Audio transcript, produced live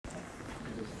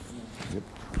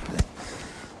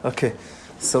Okay,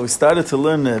 so we started to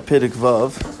learn Perek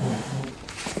Vav,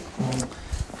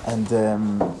 and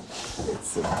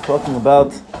it's talking about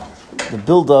the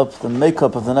build-up, the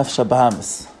makeup of the Nefesh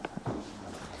HaBahamis.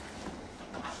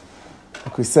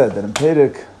 Like we said, that in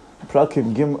Perek,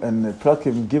 Prakim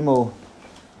Gimel,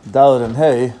 Dalet and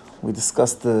Hey, we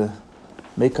discussed the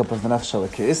makeup of the Nefesh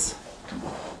HaLakis.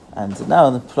 And now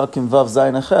in the Prakim Vav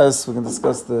Zayin Aches, we can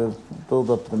discuss the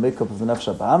build-up, the makeup of the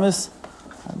Nefesh HaBahamis.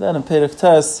 And then in Perek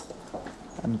Tes,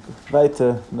 and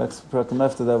weiter, next Prakim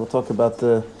after that, we'll talk about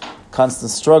the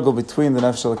constant struggle between the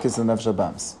Nefesh HaLakis and the Nefesh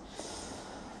HaBahamis.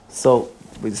 So,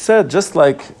 we said, just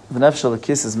like the Nefesh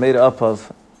HaLakis is made up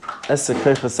of Ese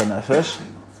Keiches HaNefesh,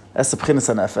 Ese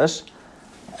B'chinas HaNefesh,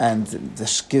 and the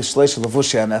Shleish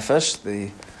Levushi HaNefesh,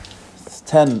 the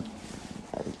 10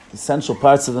 essential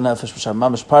parts of the Nefesh, which are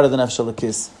mamish part of the Nefesh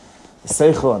HaLakis, the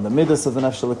Seichel and the Midas of the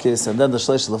Nefesh HaLakis, and then the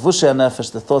Shleish Levushi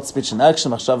HaNefesh, the thought, speech, and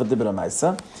action, Machshava Dibra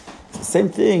Maisa. The same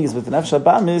thing is with the Nefesh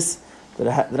HaBahamis. The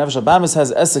Nefesh HaBahamis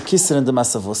has Ese Kisin in the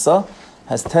Masavusa,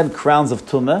 has 10 crowns of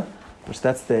Tumah, which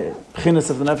that's the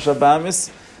B'chinas of the Nefesh HaBahamis.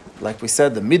 Like we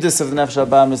said, the Midas of the Nefesh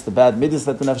HaBahamis, the bad Midas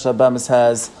that the Nefesh HaBahamis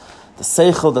has, the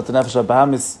Seichel that the Nefesh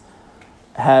HaBahamis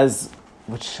has,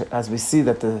 which, as we see,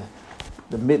 that the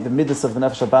Midas of the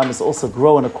Nefesh HaBahamis also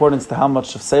grow in accordance to how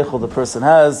much of Seichel the person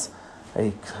has.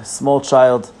 A small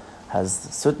child has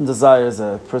certain desires.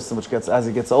 A person which gets, as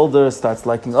he gets older, starts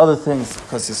liking other things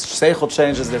because his Seichel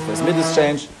changes, therefore his Midas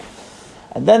change.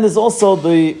 And then there's also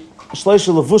the Shleish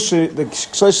Levushim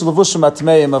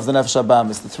Atmeim of the Nefesh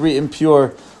HaBahamis, the 3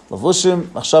 impure Levushim,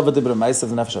 Machshava Dibra Maisa of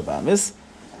the Nefesh HaBahamis.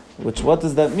 Which, what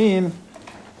does that mean?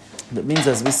 That means,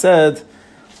 as we said,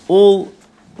 all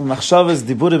Machshavas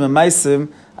Diburim and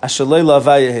Maisim Asher Lo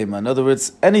Lavaya Hema. In other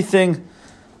words, anything,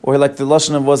 or like the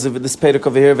Lashon was of this Perek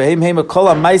over here, Vehem Hema Kol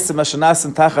HaMaisim Asher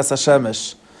Nasim Tachas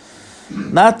HaShemesh.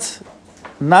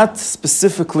 Not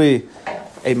specifically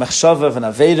a Machshava of an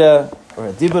Aveda, or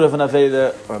a Dibur of an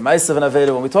Aveda, or a Maisa of an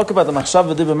Aveda. When we talk about the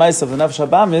Machshava Dibur Maisa of the Nefesh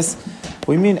HaBahamis,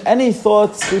 we mean any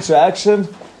thought, speech, or action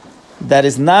that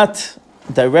is not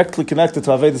directly connected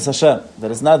to Avedis Hashem, that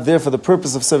is not there for the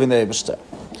purpose of serving the Eibishter.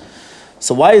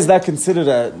 So why is that considered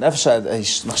a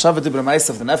Machshava Dibra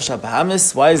Maisa of the Nefesh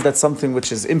HaBahamis? Why is that something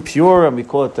which is impure, and we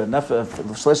call it the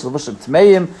Shleish Levushim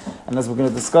Tmeim? And as we're going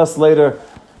to discuss later,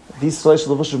 these Shleish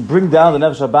Levushim bring down the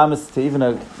Nefesh HaBahamis to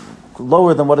even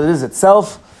lower than what it is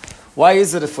itself. Why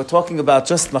is it, if we're talking about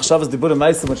just Machshavas Dibura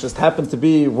Maisa, which just happen to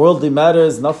be worldly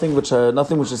matters, nothing which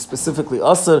is specifically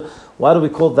Asr, why do we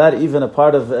call that even a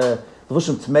part of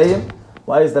Levushim Tmeim?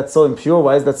 Why is that so impure?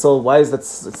 It's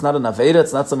not an Aveda,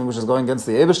 it's not something which is going against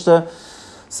the Eibishter.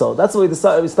 So that's what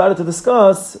we started to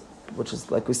discuss, which is,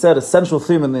 like we said, a central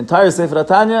theme in the entire Sefer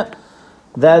HaTanya,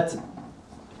 that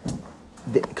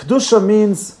the Kedusha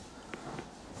means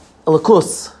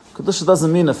Lakus. Kedusha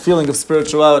doesn't mean a feeling of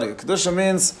spirituality. Kedusha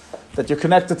means that you're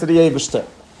connected to the Eibishter.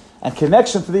 And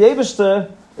connection to the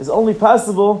Eibishter is only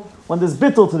possible when there's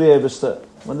Bitul to the Eibishter,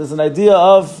 when there's an idea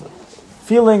of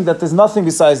feeling that there's nothing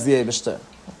besides the Eibishter.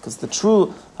 Because the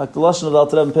true, like the Lashon of the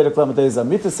Alter Rebbe in Perek Lamed Beis,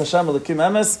 Amitis Hashem Elokim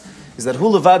Emes, is that Hu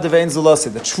Levad Ve'ein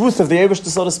Zulasi. The truth of the Eibishter,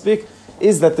 so to speak,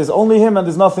 is that there's only Him and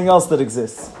there's nothing else that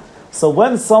exists. So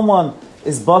when someone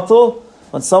is batul,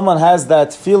 when someone has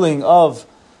that feeling of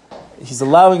he's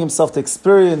allowing himself to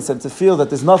experience and to feel that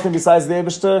there's nothing besides the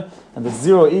Eibishter, and there's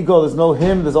zero ego, there's no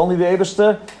him, there's only the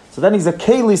Eibishter, so then he's a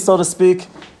keli, so to speak.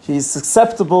 He's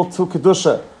susceptible to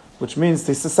Kedusha, which means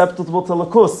he's susceptible to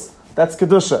Lakus. That's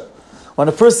Kedusha. When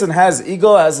a person has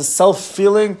ego, has a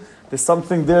self-feeling, there's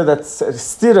something there that's a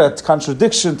stira,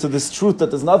 contradiction to this truth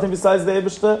that there's nothing besides the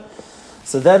Eibishter,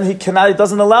 so then he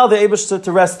doesn't allow the Eibishter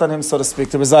to rest on him, so to speak,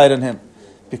 to reside in him.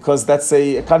 Because that's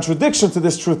a contradiction to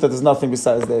this truth that there's nothing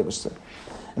besides the Eibishter.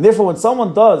 And therefore, when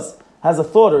someone has a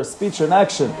thought or a speech or an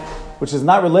action which is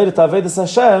not related to Avedis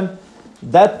Hashem,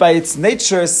 that by its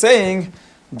nature is saying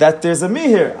that there's a me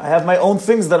here. I have my own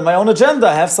things, my own agenda.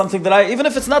 I have something that even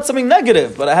if it's not something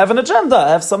negative, but I have an agenda. I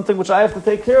have something which I have to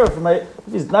take care of.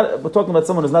 We're talking about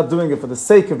someone who's not doing it for the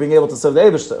sake of being able to serve the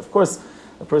Eibishter. Of course,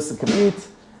 a person can eat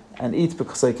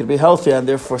because so he can be healthy and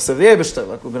therefore serve the Eibishter,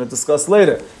 like we're going to discuss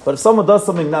later. But if someone does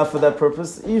something not for that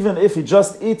purpose, even if he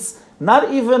just eats,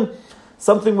 not even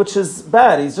something which is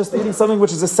bad, he's just eating something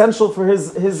which is essential for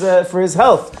his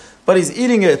health, but he's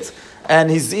eating it, and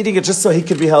he's eating it just so he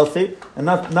can be healthy, and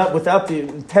not without the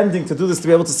intending to do this to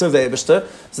be able to serve the Eibishter.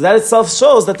 So that itself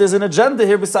shows that there's an agenda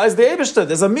here besides the Eibishter.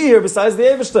 There's a me here besides the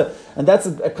Eibishter, and that's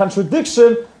a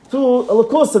contradiction to a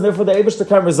Lakus, and therefore the Eibishter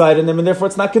can't reside in him, and therefore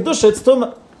it's not Kedusha, it's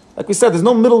Tumah. Like we said, there's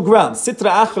no middle ground.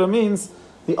 Sitra Achra means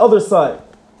the other side.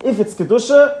 If it's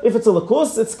Kedusha, if it's a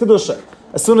Lakus, it's Kedusha.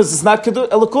 As soon as it's not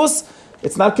Lakus,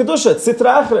 It's not Kedusha, it's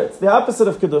Sitra Achra. It's the opposite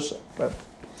of Kedusha. Right?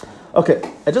 Okay,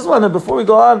 I just wanted, before we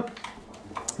go on,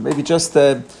 maybe just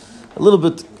a little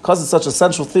bit, because it's such a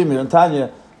central theme here in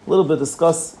Tanya, a little bit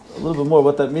discuss a little bit more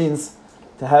what that means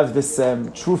to have this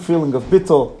true feeling of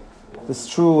Bitul, this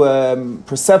true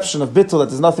perception of Bitul, that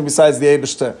there's nothing besides the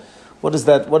Eibishter. What does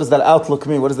that outlook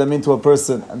mean? What does that mean to a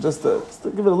person? And just to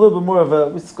give it a little bit more of a,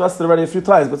 we discussed it already a few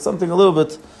times, but something a little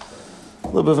bit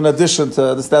of an addition to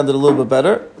understand it a little bit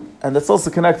better. And that's also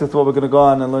connected to what we're going to go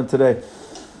on and learn today.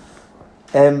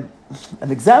 An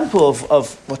example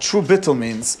of what true Bitul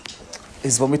means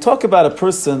is when we talk about a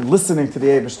person listening to the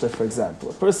Eibishter, for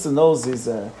example. A person knows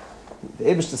the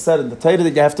Eibishter said in the Torah that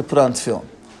you have to put on tefillin.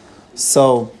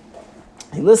 So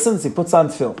he listens, he puts on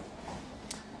tefillin.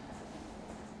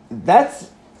 That,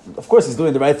 of course, he's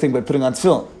doing the right thing by putting on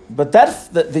tefillin. But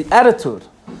the attitude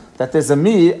that there's a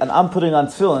me and I'm putting on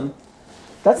tefillin,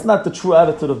 that's not the true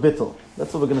attitude of Bitul.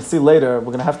 That's what we're going to see later. We're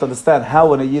going to have to understand how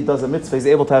when a Yid does a mitzvah, he's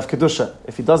able to have Kedusha,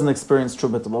 if he doesn't experience true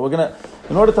Bitul. But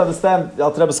in order to understand the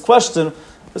Alter Rebbe's question,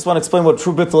 I just want to explain what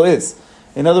true Bitul is.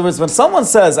 In other words, when someone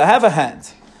says, I have a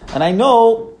hand, and I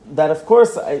know that, of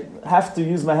course, I have to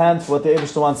use my hand for what the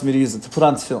Eibishter wants me to use it, to put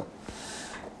on tefillin.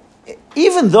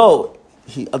 Even though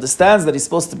he understands that he's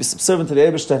supposed to be subservient to the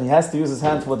Eibishter and he has to use his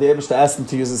hand for what the Eibishter asked him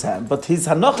to use his hand, but his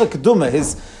Hanacha Keduma,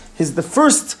 the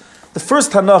first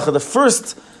Hanacha, the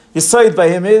first Yisoid by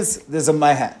him is, there's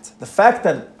my hand. The fact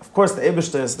that, of course, the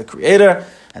Eibishter is the creator,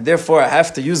 and therefore I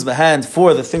have to use my hand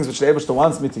for the things which the Eibishter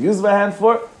wants me to use my hand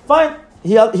for, fine.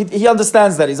 He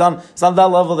understands that. He's on that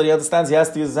level that he understands he has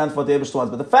to use his hand for what the Eibishter wants.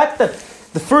 But the fact that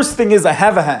the first thing is I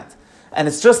have a hand, and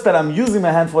it's just that I'm using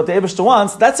my hand for what the Eibishter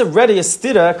wants, that's already a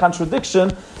stira,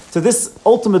 contradiction to this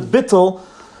ultimate Bitul,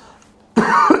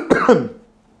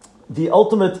 the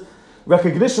ultimate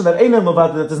recognition that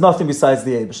that there's nothing besides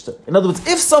the Eibishter. In other words,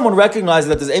 if someone recognizes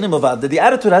that there's Einem Avad, the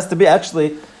attitude has to be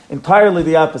actually entirely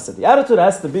the opposite. The attitude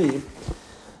has to be,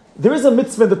 there is a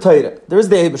mitzvah in the Torah, there is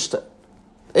the Eibishter.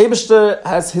 Eibishter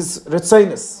has his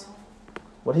Retzonos,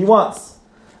 what he wants.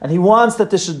 And he wants that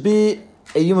there should be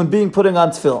a human being putting on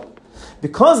tefillin.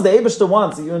 Because the Eibishter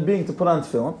wants a human being to put on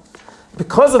tefillin,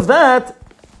 because of that,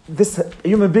 this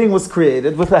human being was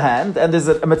created with a hand, and there's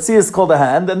a Metzias called a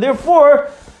hand, and therefore,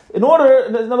 in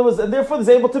other words, and therefore there's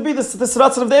able to be, this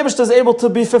Ratzon of the Eibishter is able to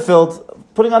be fulfilled.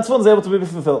 Putting on tefillin is able to be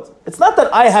fulfilled. It's not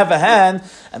that I have a hand,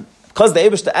 and because the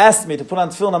Eibishter asked me to put on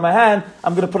tefillin on my hand,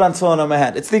 I'm going to put on tefillin on my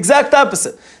hand. It's the exact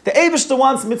opposite. The Eibishter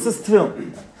wants mitzvahs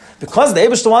tefillin. Because the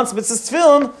Eibishter wants mitzvahs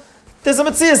tefillin, there's a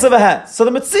metzias of a hand. So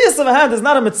the metzias of a hand is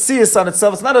not a metzias on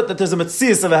itself. It's not that there's a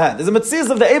metzias of a hand. There's a metzias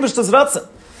of the Eibishter's Ratzon.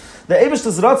 The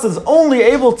Eibishter's Ratzon is only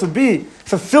able to be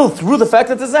fulfilled through the fact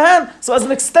that there's a hand. So as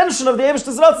an extension of the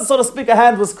Eibishter's Ratzon, so to speak, a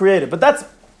hand was created. But that's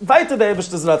weiter the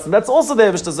Eibishter's Ratzon. That's also the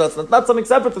Eibishter's Ratzon. That's not something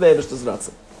separate to the Eibishter's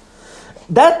Ratzon.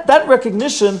 That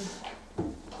recognition,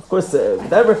 of course,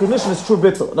 that recognition is true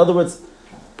Bitul. In other words,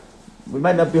 we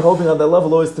might not be holding on that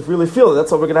level always to really feel it.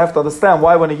 That's what we're going to have to understand,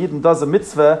 why when a Yidden does a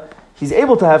mitzvah, he's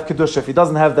able to have Kedusha if he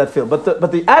doesn't have that feel. But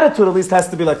the attitude at least has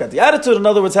to be like that. The attitude, in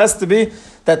other words, has to be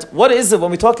that what is it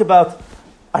when we talk about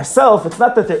ourself, it's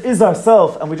not that there is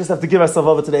ourself and we just have to give ourselves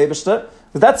over to the Eibishter,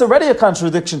 because that's already a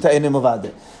contradiction to Einem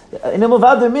Avad. Einem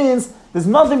Avad means there's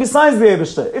nothing besides the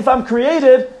Eibishter. If I'm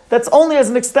created, that's only as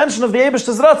an extension of the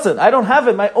Eibishter's Ratzon. I don't have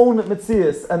it, my own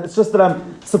Metzias, and it's just that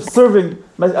I'm subservient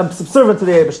to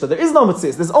the Eibishter. There is no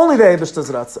Metzias, there's only the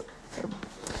Eibishter's Ratzon.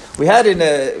 We had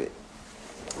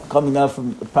coming out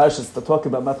from the parashas that talk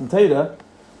about Matan Torah,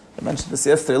 I mentioned this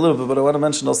yesterday a little bit, but I want to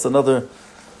mention also another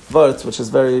word which is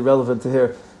very relevant to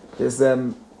here. Is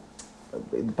in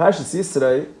the parashas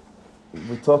yesterday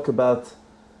we talk about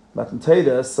Matan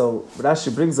Torah. So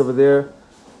Rashi brings over there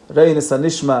Rein is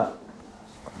Anishma.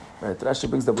 Right, Rashi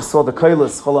brings that we saw the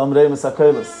chayus, Chol Amreim is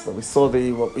chayus. So we saw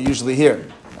what we usually hear.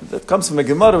 And that comes from a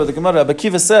Gemara, where the Gemara Rabbi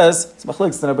Kiva says, it's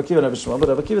Machlekes to Rabbi Kiva and Rabbi Shmuel, but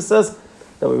Rabbi Kiva says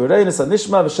that we were Rein is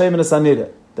Anishma v'Shemen is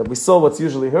Anira. That we saw what's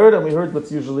usually heard and we heard what's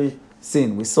usually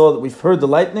seen. We saw that we've heard the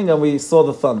lightning and we saw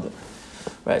the thunder.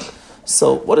 Right.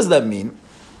 So what does that mean?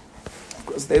 Of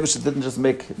course, the Eibishter didn't just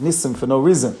make nisim for no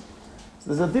reason.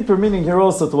 So there's a deeper meaning here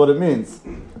also to what it means.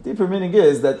 The deeper meaning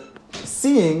is that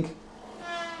seeing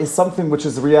is something which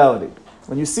is reality.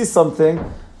 When you see something,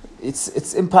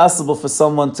 it's impossible for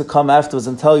someone to come afterwards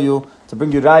and tell you, to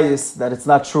bring you rayis, that it's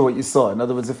not true what you saw. In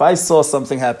other words, if I saw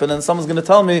something happen and someone's going to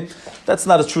tell me, that's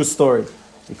not a true story,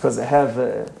 because I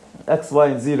have X, Y,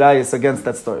 and Z rayis against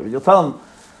that story. But you'll tell them,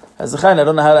 as a chayin, I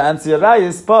don't know how to answer your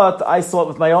rayis, but I saw it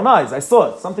with my own eyes. I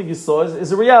saw it. Something you saw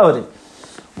is a reality.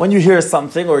 when you hear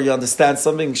something or you understand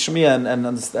something, Shmiya and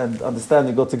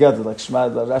understanding go together. Like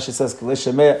Rashi says,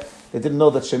 they didn't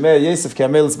know that Shemei Yosef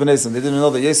Kamel is Benesim. They didn't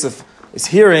know that Yosef is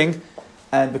hearing,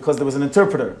 and because there was an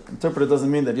interpreter. Interpreter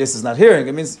doesn't mean that Yosef is not hearing.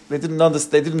 It means they didn't know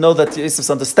that Yosef's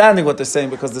understanding what they're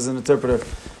saying because there's an interpreter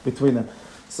between them.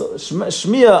 So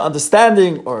Shmiya,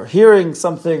 understanding or hearing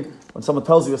something when someone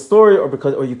tells you a story,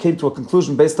 or you came to a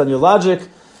conclusion based on your logic.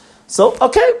 So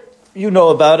okay, you know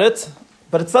about it,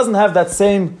 but it doesn't have that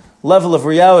same level of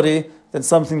reality than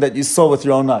something that you saw with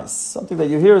your own eyes. Something that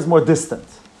you hear is more distant.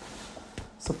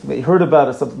 Something that you heard about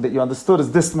or something that you understood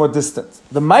is more distant.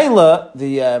 The maila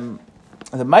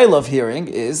of hearing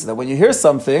is that when you hear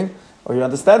something or you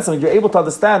understand something, you're able to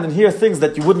understand and hear things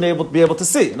that you wouldn't be able to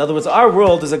see. In other words, our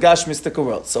world is a gashmistic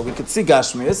world. So we could see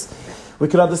gashmis, we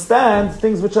could understand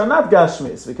things which are not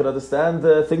gashmis. We could understand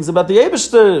things about the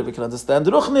Eibishter, we could understand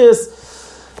ruchnis.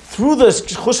 Through the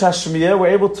chush hashmiyah, we're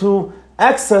able to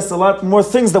access a lot more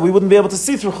things that we wouldn't be able to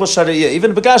see through chush hariyah.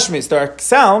 Even begashmis, there are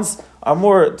sounds are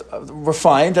more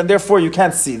refined, and therefore you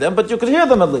can't see them, but you could hear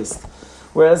them at least.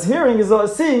 Whereas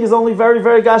seeing is only very,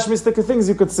 very gashmistic things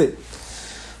you could see.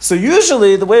 So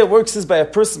usually the way it works is by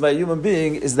a human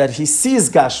being, is that he sees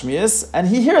gashmias and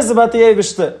he hears about the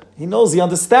Eibishter. He knows, he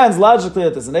understands logically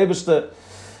that there's an Eibishter,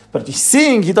 but he's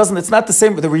seeing, it's not the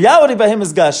same. The reality by him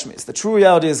is gashmis. The true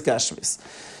reality is gashmis.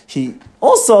 He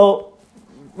also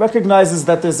recognizes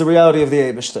that there's a reality of the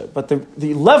Eibishter, but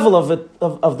the level of it,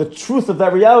 of the truth of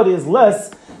that reality is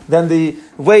less than the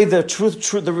way the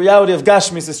reality of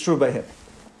Gashmis is true by him.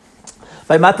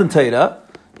 By Matan Torah,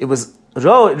 it was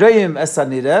Reim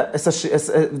Esanira,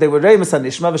 they were Reim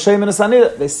Esanishma, V'Shem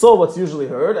Esanira. They saw what's usually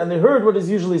heard, and they heard what is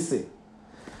usually seen.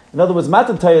 In other words,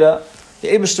 Matan Torah, the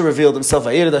Eibishter revealed himself,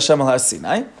 V'Yered Hashem al Har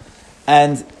Sinai,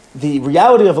 and the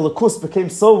reality of Elokus became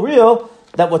so real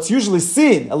that what's usually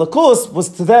seen, Elokus was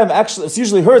to them actually, it's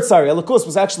usually heard, Elokus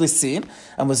was actually seen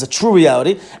and was a true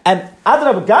reality. And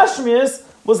Adrab Gashmis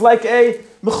was like a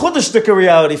mechudishtika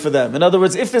reality for them. In other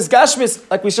words, if there's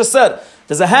Gashmis, like we just said,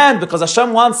 there's a hand because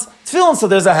Hashem wants tefillin, so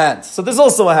there's a hand. So there's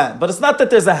also a hand. But it's not that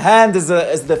there's a hand as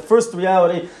the first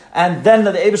reality and then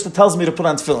the Eibishter tells me to put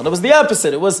on tefillin. It was the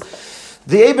opposite. It was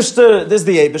the Eibishter, there's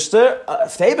the Eibishter.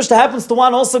 If the Eibishter happens to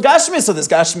want also Gashmis, so there's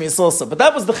Gashmis also. But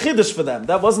that was the Chiddush for them.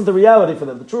 That wasn't the reality for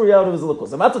them. The true reality was the Lukus.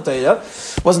 The Matan Torah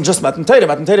wasn't just Matan Torah.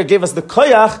 Matan Torah gave us the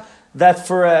koyach that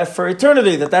for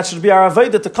eternity, that should be our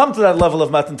Aveda to come to that level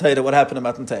of Matan Torah, what happened in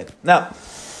Matan Torah. Now,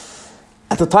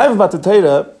 at the time of Matan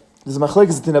Torah, there's a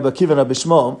machlekes between Rabbi Akiva and Rabbi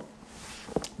Shmuel,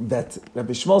 that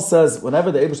Rabbi Shmuel says,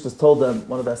 whenever the Eibishter told them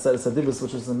one of the Aseret Adibus,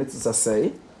 which was the mitzvah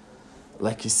asay,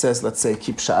 like he says, let's say,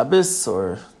 keep Shabbos,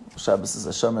 or Shabbos is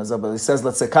Hashem Ezah, but he says,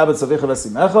 let's say, Kabetz Avicha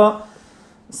V'Simecha,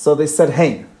 so they said,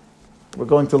 Hein, we're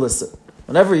going to listen.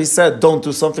 Whenever he said, don't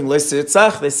do something, Leisi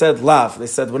Yitzach, they said, Lav, they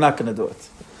said, we're not going to do it.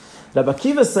 Rabbi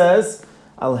Akiva says,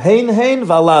 Al Hein Hein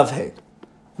V'Alav Hein.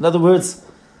 In other words,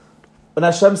 when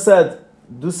Hashem said,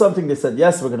 do something, they said,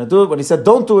 yes, we're going to do it. When he said,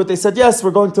 don't do it, they said, yes,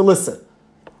 we're going to listen.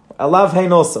 Alav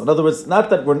Hein also. In other words, not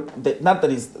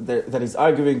that he's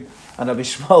arguing on Rabbi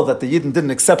Shmuel that the Yidden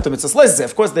didn't accept the mitzvah leisa.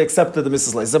 Of course, they accepted the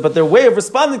mitzvah leisa, but their way of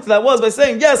responding to that was by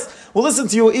saying, "Yes, we'll listen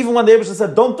to you." Even when the Eibishter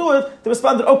said, "Don't do it," they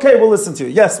responded, "Okay, we'll listen to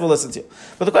you. Yes, we'll listen to you."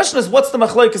 But the question is, what's the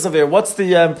machlokes of here? What's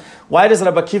the why does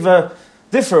Rabbi Akiva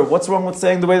differ? What's wrong with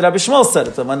saying the way that Rabbi Shmuel said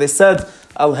it? And when they said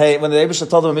Al Hein, when the Eibishter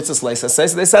told them mitzvah leisa, so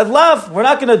they said, "Lav, we're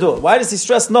not going to do it." Why does he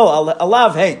stress no?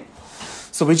 Alav Hein.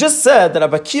 So we just said that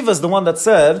Rabbi Akiva is the one that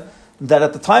said that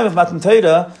at the time of Matan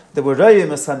Torah, there were Re'im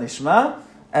es HaNishma,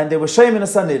 and there were Shem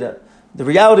es HaNira. The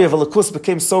reality of Elokus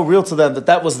became so real to them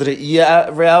that was the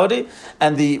Re'iyah reality,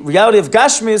 and the reality of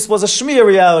Gashmis was a Shmiya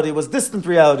reality, was distant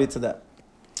reality to them.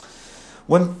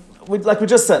 Like we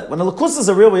just said, when Elokus is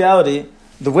a real reality,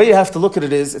 the way you have to look at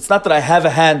it is, it's not that I have a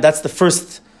hand, that's the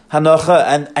first Hanacha,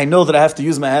 and I know that I have to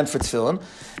use my hand for tefillin.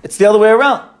 It's the other way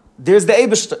around. There's the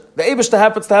Eibishter. The Eibishter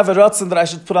happens to have a ratzon that I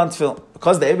should put on tefillin.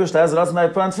 Because the Eibishter has a ratzon that I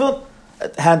put on tefillin,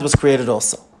 a hand was created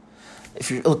also. If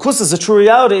Elokus is a true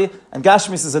reality and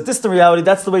Gashmis is a distant reality,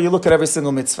 that's the way you look at every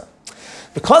single mitzvah.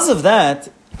 Because of that,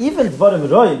 even Dvarim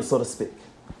Royim, so to speak,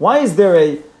 why is there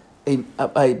a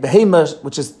behemah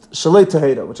which is Shalei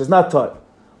Tehera, which is not Torah?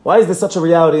 Why is there such a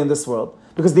reality in this world?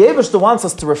 Because the Eibishter wants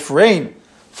us to refrain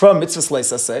from mitzvahs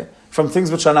leisaseh, from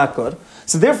things which are not good.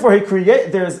 So therefore,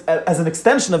 there's as an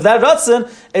extension of that ratzon,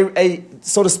 a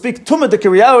so to speak, tumadik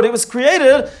reality was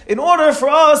created in order for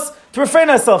us to refrain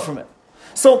ourselves from it.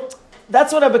 So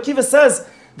that's what Rabbi Akiva says.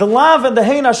 The lav and the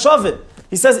hein are shavit.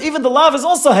 he says even the lav is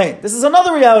also hein. This is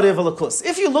another reality of Elokus.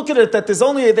 If you look at it that there's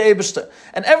only the Eibishter,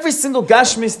 and every single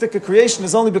Gashmi creation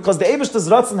is only because the Eibishter's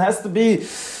Ratzon has to be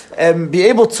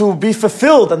able to be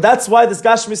fulfilled, and that's why this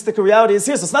Gashmi reality is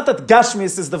here. So it's not that Gashmi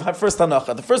is the first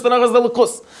Hanacha. The first Hanacha is the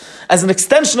Elokus. As an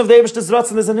extension of the Eibishter's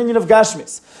Ratzon, there's an union of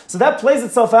Gashmis. So that plays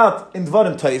itself out in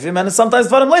Dvarim Tovim, and sometimes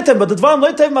Dvarim Leitovim, but the Dvarim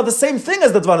Leitovim are the same thing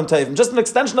as the Dvarim Tovim, just an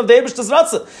extension of the Eibishter's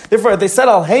Ratzon. Therefore, they said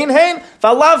al hein,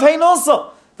 val lav hein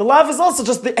also. The lav is also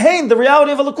just the hein, the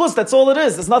reality of Elokus. That's all it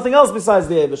is. There's nothing else besides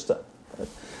the Eibishter.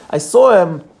 I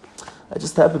saw I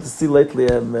just happened to see lately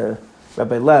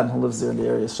Rabbi Lam, who lives here in the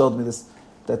area, showed me this,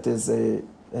 that there's a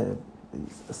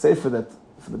sefer that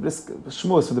for the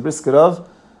Shmuas, for the Brisker Rav,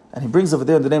 and he brings over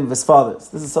there in the name of his fathers.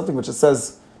 This is something which it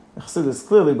says, I see this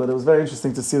clearly, but it was very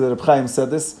interesting to see that Reb Chaim said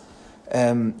this.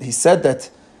 He said that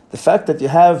the fact that you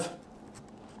have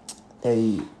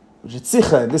a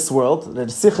Ritzicha in this world, the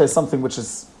Ritzicha is something which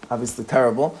is obviously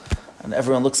terrible, and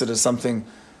everyone looks at it as something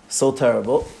so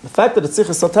terrible. The fact that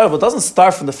Ritzicha is so terrible doesn't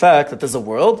start from the fact that there's a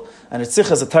world, and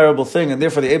Ritzicha is a terrible thing, and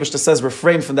therefore the Eibishter says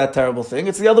refrain from that terrible thing.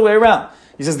 It's the other way around.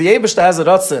 He says the Eibishter has a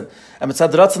Ratzon, and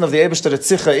Mitzad Ratzon of the Eibishter,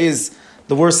 Ritzicha is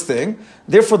the worst thing.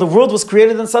 Therefore the world was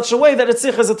created in such a way that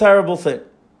Ritzicha is a terrible thing.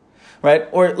 Right?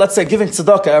 Or let's say giving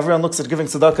tzedakah, everyone looks at giving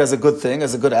tzedakah as a good thing,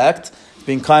 as a good act.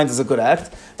 Being kind is a good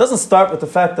act. It doesn't start with the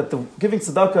fact that the giving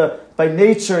tzedakah by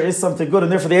nature is something good,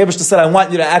 and therefore the Eibishter said, I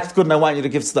want you to act good and I want you to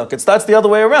give tzedakah. It starts the other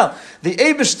way around. The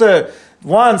Eibishter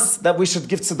wants that we should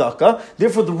give tzedakah,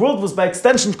 therefore the world was by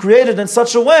extension created in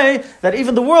such a way that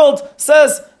even the world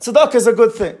says tzedakah is a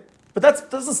good thing. But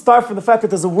that doesn't start from the fact that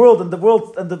there's a world, and the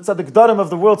world, and the tzaddik of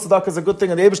the world, tzedakah is a good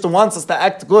thing, and the Eibishter wants us to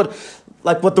act good,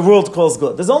 like what the world calls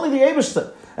good. There's only the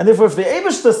Eibishter. And therefore, if the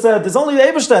Eibishter said, there's only the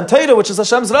Eibishter and Torah, which is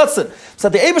Hashem's Ratzon,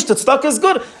 said the Eibishter, tzedakah is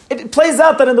good, it plays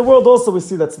out that in the world also we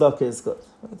see that tzedakah is good.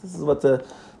 This is what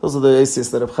those are the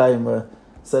atheists that Reb Chaim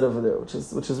said over there, which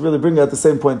is really bringing out the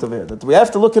same point over here. That we have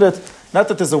to look at it, not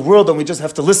that there's a world and we just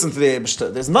have to listen to the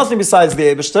Eibishter. There's nothing besides the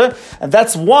Eibishter, and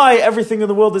that's why everything in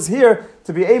the world is here,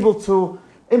 to be able to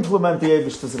implement the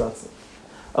Eibishter's Ratzon.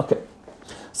 Okay.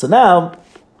 So now,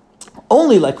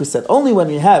 only, like we said, only when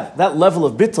we have that level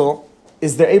of Bitul,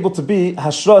 is there able to be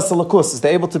Hashras Elokus, is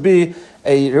there able to be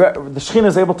the Shekhinah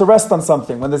is able to rest on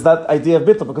something, when there's that idea of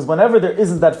Bitul, because whenever there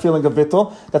isn't that feeling of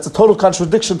Bitul, that's a total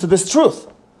contradiction to this truth.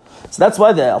 So that's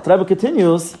why the Alter Rebbe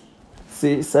continues.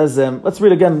 See, he says, let's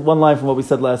read again one line from what we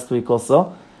said last week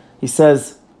also. He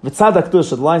says, V'tzad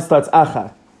HaKdusha, the line starts,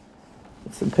 Acha.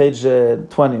 It's in page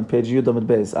 20, in page Yud Amud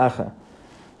Beis, Acha.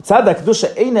 V'tzad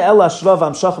HaKdusha, Eine Ela Ashra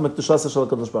V'amshach Mekdushasa Shel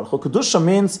HaKadosh Baruch Hu. Kedusha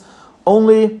means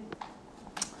only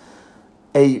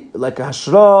like a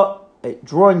hashra,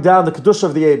 drawing down the Kedusha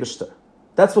of the Eibishter.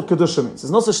 That's what Kedusha means.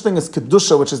 There's no such thing as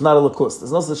Kedusha, which is not a Lakus.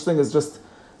 There's no such thing as just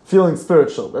feeling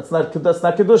spiritual. That's not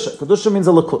Kedusha. Kedusha means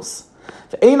a Lakus.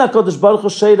 And the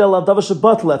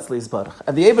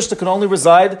Eibishter can only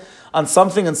reside on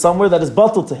something and somewhere that is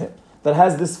batul to him, that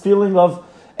has this feeling of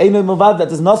that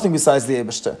there's nothing besides the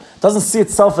Eibishter. Doesn't see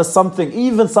itself as something,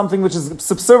 even something which is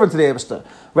subservient to the Eibishter.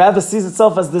 Rather sees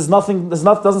itself as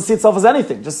doesn't see itself as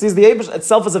anything. Just sees the Eibishter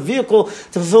itself as a vehicle to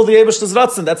fulfill the Eibishter's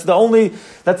Ratzon. That's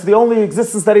the only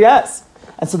existence that he has.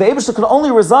 And so the Eibishter can only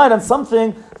reside on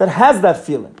something that has that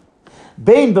feeling.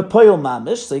 Bein bepoil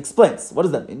mamish, so he explains. What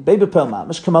does that mean? Bein bepoil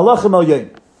mamish, k'malachim el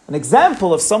yoyim. An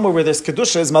example of somewhere where there's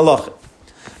Kedusha is malachim.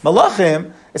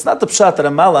 Malachim, it's not the pshat that a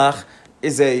malach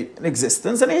is an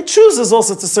existence, and he chooses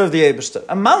also to serve the Eibishter.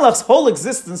 A malach's whole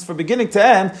existence, from beginning to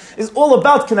end, is all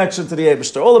about connection to the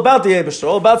Eibishter, all about the Eibishter,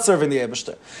 all about serving the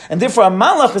Eibishter. And therefore, a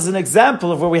malach is an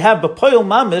example of where we have bepoil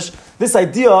mamish, this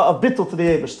idea of bitul to the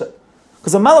Eibishter.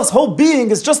 Because a malach's whole being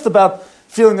is just about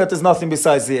feeling that there's nothing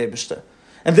besides the Eibishter.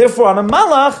 And therefore, on a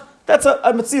malach, that's a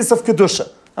metzias of kedusha.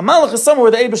 A malach is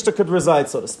somewhere where the Eibishter could reside,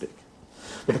 so to speak.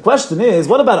 But the question is,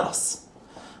 what about us?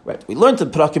 Right, we learned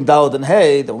in Prakim Dalad and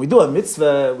Hey that when we do a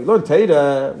mitzvah, we learn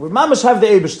Teira, we mamash have the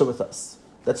Eibishter with us.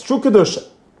 That's true kedusha.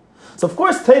 So of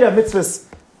course, Teira mitzvahs,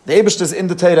 the Eibishter is in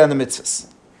the Teira and the mitzvahs.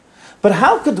 But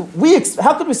how could we say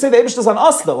the Eibishter is on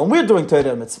us though when we're doing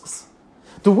Teira and mitzvahs?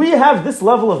 Do we have this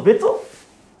level of bittul?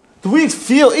 Do we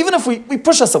feel, even if we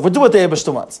push ourselves, we do what the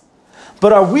Eibishter wants,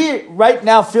 but are we right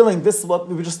now feeling this, what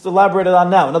we just elaborated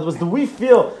on now? In other words, do we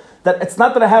feel that it's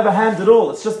not that I have a hand at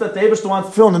all, it's just that the Eibishter wants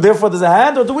tefillin, and therefore there's a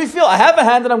hand? Or do we feel, I have a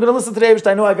hand and I'm going to listen to the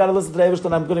Eibishter, I know I got to listen to the Eibishter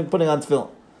and I'm going to putting on tefillin?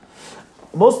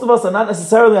 Most of us are not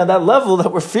necessarily on that level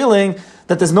that we're feeling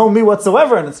that there's no me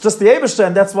whatsoever, and it's just the Eibishter,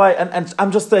 and that's why, and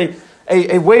I'm just a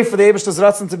way for the Eibishter's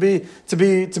Ratzon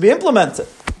to be implemented.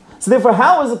 So therefore,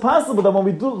 how is it possible that when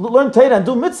we learn Torah and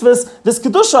do mitzvahs, there's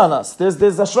Kedusha on us, there's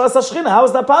Ashras HaShechina? How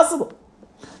is that possible?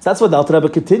 that's what the Alter Rebbe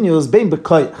continues, Bein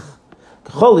b'koyach.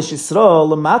 K'chol ish Yisrael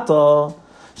l'mato,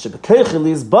 she'b'koyach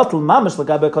li yizbatel mamash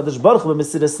l'gabe HaKadosh Baruch Hu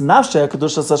b'mesiras nafshei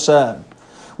HaKadoshas Hashem.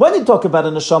 When you talk about a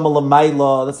neshama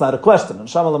l'mayla, that's not a question. A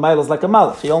neshama l'mayla is like a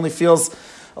malach. He only feels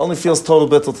total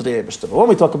bittul to the Eibishter. But when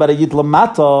we talk about a yid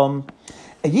l'mato,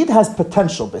 a yid has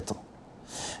potential bittul.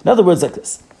 In other words, like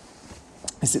this.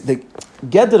 You see, the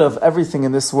gedder of everything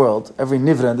in this world, every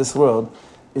nivra in this world,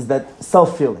 is that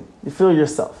self-feeling. You feel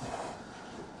yourself.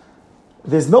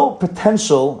 There's no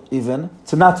potential even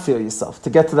to not feel yourself, to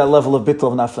get to that level of bittul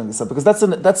of not feeling yourself, because that's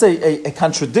a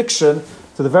contradiction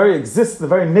to the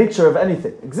very nature of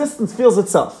anything. Existence feels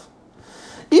itself.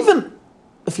 Even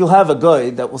if you'll have a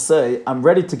guy that will say, I'm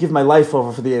ready to give my life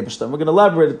over for the Eibishter. We're going to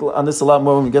elaborate on this a lot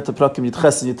more when we get to Prakim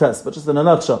Yitches and Yites, but just in a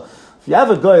nutshell. If you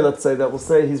have a guy, let's say, that will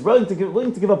say he's willing to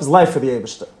give up his life for the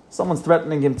Eibishter. Someone's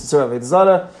threatening him to serve Avodah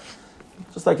Zarah,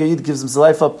 just like a Yid gives his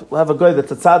life up. We'll have a guy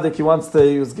that's a tzaddik,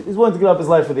 he's willing to give up his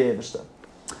life for the Eibishter.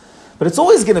 But it's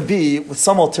always going to be with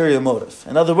some ulterior motive.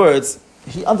 In other words,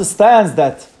 he understands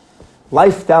that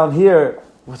life down here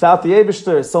without the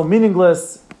Eibishter is so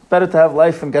meaningless. Better to have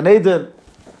life in Gan Eden.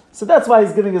 So that's why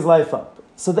he's giving his life up.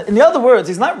 So in the other words,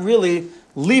 he's not really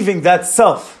leaving that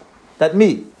self, that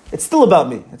me. It's still about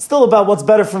me. It's still about what's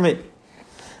better for me.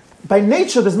 By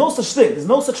nature, there's no such thing. There's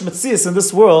no such metzias in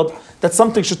this world that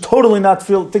something should totally not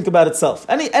think about itself.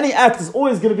 Any act is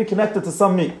always going to be connected to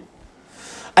some me.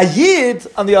 A yid,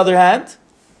 on the other hand,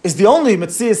 is the only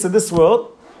metzias in this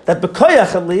world that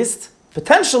b'koyach at least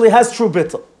potentially has true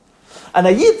bittul. And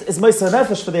a yid is meisa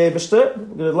nefesh for the Eibishter. We're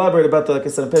going to elaborate about that, like I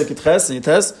said, in Perek Yitches and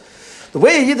Yites. The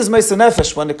way a yid is meisa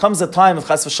nefesh, when it comes a time of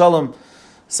chas v'shalom,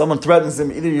 someone threatens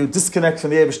him, either you disconnect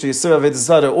from the Eibishter, you serve Avodah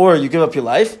Zarah, or you give up your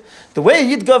life. The way a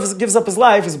yid gives up his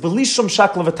life is b'lishum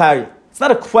shakla v'tarya. It's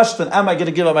not a question, am I going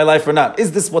to give up my life or not?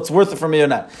 Is this what's worth it for me or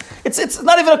not? It's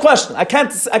not even a question. I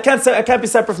can't be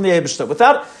separate from the Eibishter.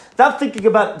 Without thinking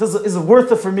about, is it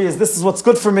worth it for me? Is this what's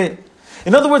good for me?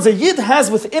 In other words, a yid has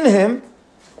within him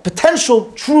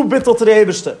potential true bittul to the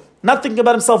Eibishter. Not thinking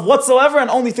about himself whatsoever and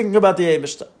only thinking about the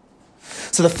Eibishter.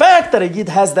 So the fact that a yid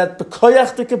has that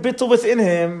bekoyach bittul within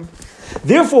him,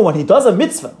 therefore when he does a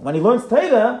mitzvah, when he learns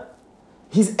Torah,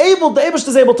 the Eibishter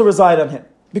is able to reside on him.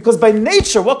 Because by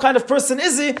nature, what kind of person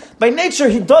is he? By nature,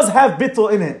 he does have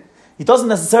bittul in him. He doesn't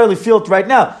necessarily feel it right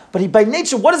now. But by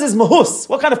nature, what is his mahus?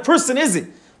 What kind of person is he?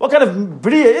 What kind of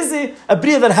bria is he? A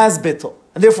bria that has bittul.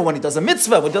 And therefore, when he does a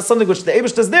mitzvah, when he does something which the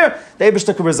Eibishter is there, the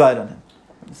Eibishter can reside on him.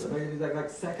 So maybe like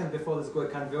second before this guy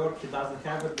converts, he doesn't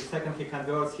have it. The second he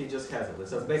converts, he just has it.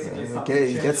 So it's basically something.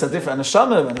 Okay, he gets a different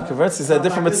neshama when he converts. He's a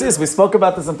different metzias. We spoke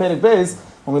about this in Perek Beis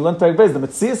when we learned Perek Beis. The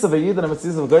metzias of a yid and the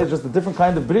metzias of a guy is just a different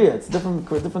kind of bria. It's a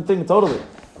different thing totally.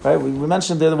 Right? We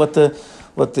mentioned there what the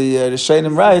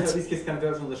Rishonim write.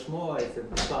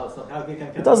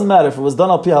 It doesn't matter if it was done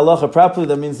al pi halacha properly.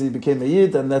 That means he became a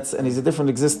yid, and he's a different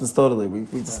existence totally.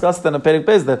 We discussed that in Perek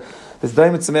Beis that there's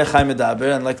daim tzemei chai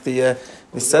medaber, and like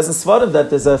it says in Svarim that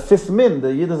there's a fifth min.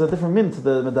 The yid is a different min to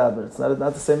the medaber. It's not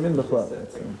the same min b'chlal.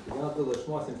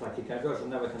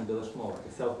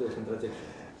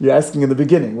 You're asking in the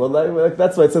beginning. Well,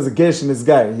 that's why it says a gesh in his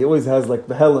guy. He always has like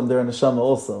the helam there in the neshama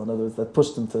also. In other words, that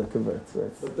pushed him to convert.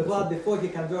 Right? But before he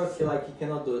converts, he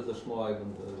cannot do it l'shmo.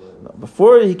 No,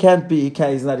 before he can't be.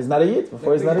 He's not a yid.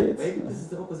 Before he's not a yid. Maybe this is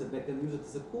the opposite. They can use it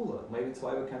as a cooler. Maybe it's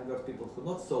why we convert people who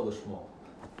not so l'shmo.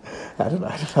 I don't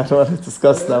want to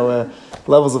discuss now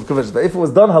levels of conversion. But if it was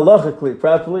done halachically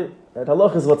properly, right,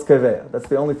 halach is what's kaveya. That's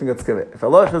the only thing that's kaveya. If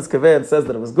halach is kaveya and says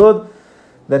that it was good,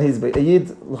 then he's a yid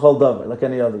l'chol davar, like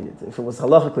any other yid. If it was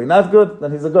halachically not good,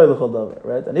 then he's a goy l'chol davar,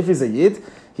 right? And if he's a yid,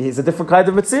 he's a different kind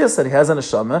of metzias, and he has an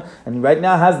neshama, and he right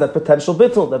now has that potential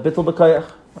bittul, that bittul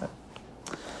b'koyach. Right?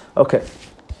 Okay.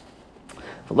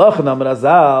 So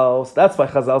that's why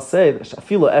Chazal say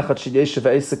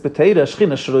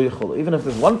even if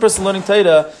there's one person learning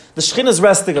Torah, the Shechina is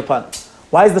resting upon him.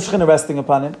 Why is the Shechina resting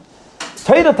upon him?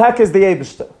 Torah tak is the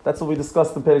Eibishter. That's what we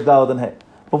discussed in Perek Daled and Hey.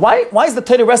 But why is the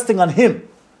Torah resting on him?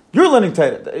 You're learning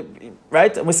Torah,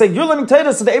 right? And we say you're learning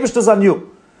Torah, so the Eibishter is on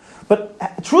you. But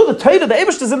through the Torah, the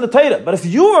Eibishter is in the Torah. But if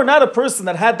you are not a person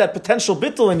that had that potential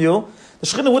bittul in you, the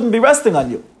Shechina wouldn't be resting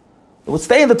on you. It would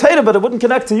stay in the Torah, but it wouldn't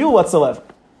connect to you whatsoever.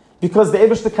 Because the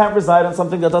Eibishter can't reside on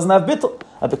something that doesn't have bittul.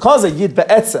 And because a Yid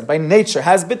be'etzem, by nature,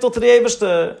 has bittul to the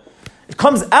Eibishter, it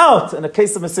comes out in a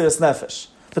case of Mesiras Nefesh.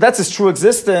 But that's his true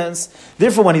existence.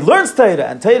 Therefore, when he learns Torah,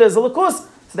 and Torah is a lakus, so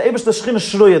the Eibishter Shechina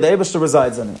Shruya, the Eibishter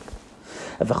resides on him.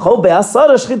 He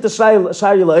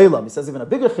says even a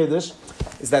bigger chiddush,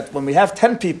 is that when we have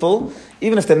 10 people,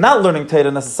 even if they're not learning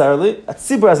Torah necessarily, a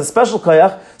tzibur has a special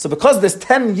koyach. So because there's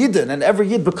 10 yidden and every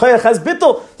yid b'koyach has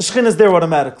bitul, the shechin is there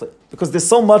automatically because there's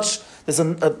so much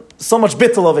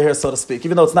bitul over here, so to speak.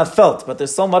 Even though it's not felt, but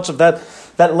there's so much of that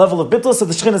level of bitul, so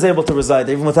the shechin is able to reside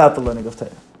even without the learning of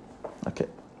Torah. Okay.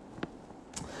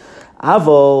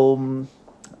 Avo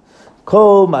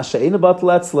kol ma she'einu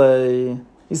batel etzlei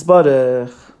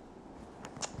yisbarech.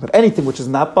 But anything which is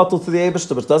not batel to the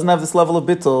Eibishter, which doesn't have this level of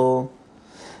bitul,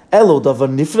 elo davar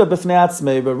nifra b'fnei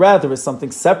atzmei, but rather is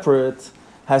something separate,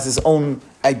 has his own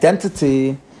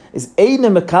identity, is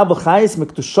eine mekabel chayus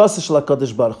mekdushas shel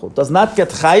HaKadosh Baruch Hu. Does not get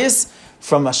chayus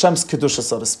from Hashem's kedusha,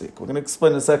 so to speak. We're going to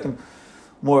explain in a second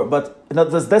more, but in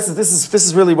other words, this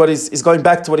is really what he's going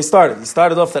back to what he started. He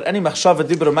started off that any machshava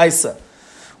dibur maisa,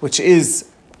 which is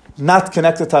not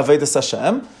connected to Avodas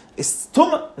Hashem, is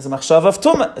tumah, is a machshava of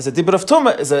tumah, is a dibur of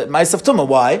tumah, is a ma'is of tumah.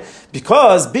 Why?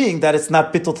 Because being that it's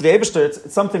not bitul to the Eibishter,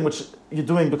 it's something which you're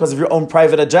doing because of your own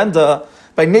private agenda.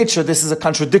 By nature, this is a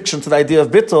contradiction to the idea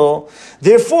of bitul.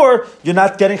 Therefore, you're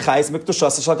not getting chayis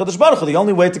mikdushas shel HaKadosh Baruch Hu. The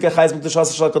only way to get chayis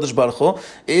mikdushas shel HaKadosh Baruch Hu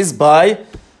is by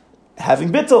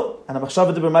having bitul. And a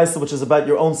machshava dibur ma'isa, which is about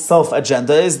your own self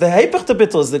agenda, is the heipach to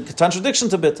bitul, is the contradiction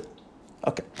to bitul.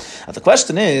 Okay. Now the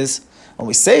question is, when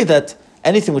we say that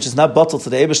anything which is not batel to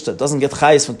the Eibishter doesn't get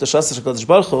chayis from Kedusha HaKadosh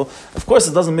Baruch Hu, of course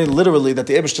it doesn't mean literally that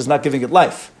the Eibishter is not giving it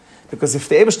life. Because if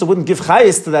the Eibishter wouldn't give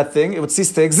chayis to that thing, it would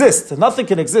cease to exist. Nothing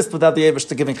can exist without the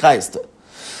Eibishter giving chayis to it.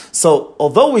 So,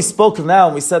 although we spoke now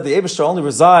and we said the Eibishter only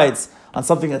resides on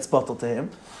something that's batel to him,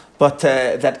 but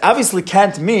that obviously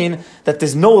can't mean that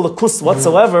there's no lakus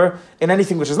whatsoever in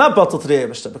anything which is not batel to the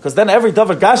Eibishter, because then every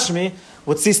davar gashmi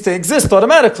would cease to exist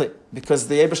automatically, because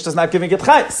the Eibishter is not giving it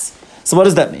chayis. So what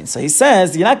does that mean? So he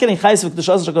says, you're not getting chayis with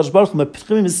Kedusha HaKadosh Baruch Hu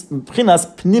mebchinas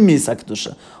pnimis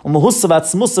HaKedusha u'mehusa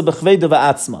v'atzmusa b'chveido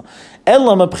v'atzma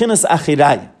ela mebchinas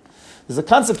achirayim. There's a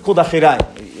concept called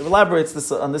achirayim. He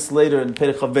elaborates on this later in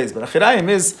Perek Chavbeis. But achirayim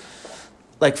is,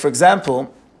 like for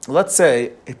example, let's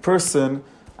say a person,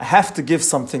 I have to give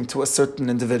something to a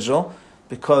certain individual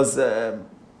because I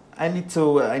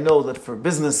know that for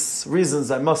business reasons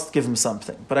I must give him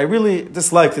something. But I really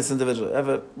dislike this individual. I have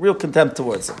a real contempt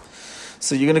towards him.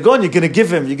 So you're going to go and you're going to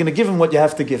give him what you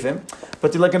have to give him,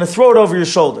 but you're like going to throw it over your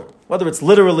shoulder, whether it's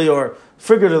literally or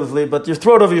figuratively, but you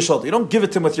throw it over your shoulder. You don't give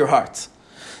it to him with your heart.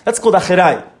 That's called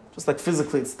achirayim. Just like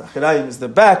physically, it's the achirayim is the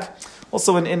back.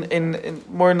 Also in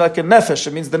more in like a nefesh,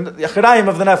 it means the achirayim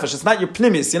of the nefesh. It's not your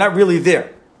pnimis. You're not really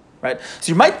there. Right?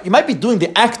 So you might be doing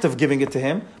the act of giving it to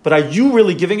him, but are you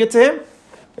really giving it to him?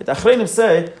 Right? Achreinim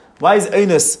say, why is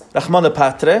Einis Rachmana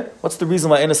Patre? What's the reason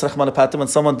why Einis Rachmana Patre, when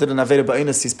someone did an Aveda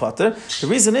Ba'Einis, he's Patre? The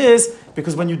reason is,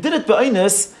 because when you did it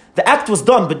Ba'Einis, the act was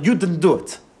done, but you didn't do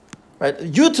it. Right?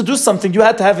 You to do something, you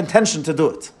had to have intention to do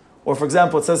it. Or for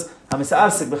example, it says,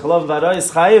 usually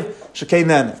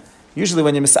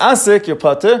when you're misasik, you're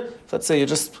Patre. Let's say you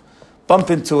just bump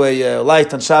into a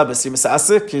light on Shabbos, you're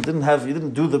misasik, you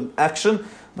didn't do the action.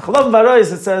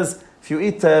 It says, if you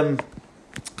eat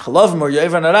chalavim or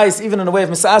yover and rice, even in a way of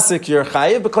misasik, you're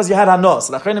chayiv because you had hano.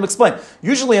 So the Achreinim explain.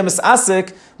 Usually a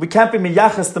misasik, we can't be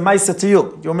miyachas the ma'isa to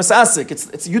you. You're misasik.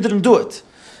 It's you didn't do it.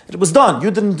 It was done.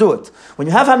 You didn't do it. When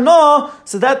you have hano,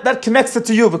 so that connects it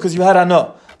to you because you had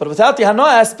hano. But without the hano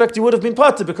aspect, you would have been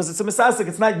parted because it's a misasik.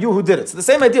 It's not you who did it. So the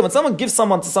same idea. When someone gives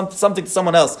something to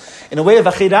someone else in a way of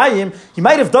achirayim, he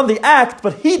might have done the act,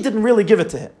 but he didn't really give it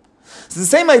to him. So the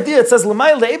same idea. It says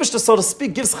l'mayil the Eibishter, so to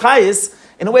speak, gives chayis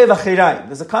in a way of achirayim.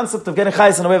 There's a concept of getting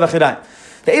chayis in a way of achirayim.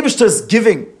 The Eibishter is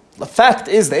giving. The fact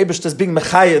is, the Eibishter is being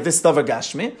mechayah this davar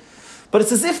gashmi, but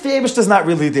it's as if the Eibishter is not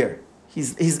really there.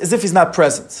 He's as if he's not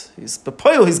present. He's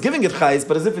giving it chayis,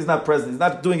 but as if he's not present. He's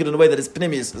not doing it in a way that his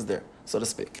pnimius is there, so to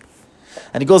speak.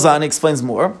 And he goes on and explains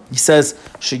more. He says,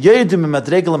 "Sheyedim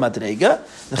madrega lemadrega."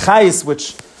 The chayis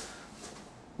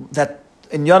that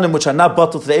in yonim which are not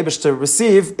batel to the Eibush to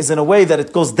receive is in a way that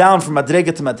it goes down from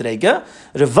madrega to madrega.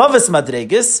 Revavis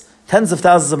madregas, tens of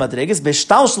thousands of madregas.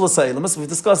 Beishtalshelos ha'elamus. We've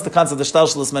discussed the concept of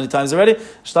shtalshelos many times already.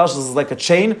 Shtalshelos is like a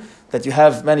chain that you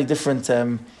have many different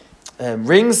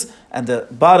rings, and the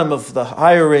bottom of the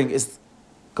higher ring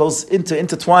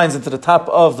intertwines into the top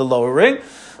of the lower ring.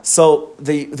 So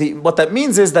what that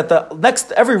means is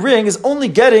that every ring is only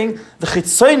getting the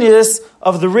chitzonius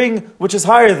of the ring which is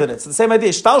higher than it. So the same idea.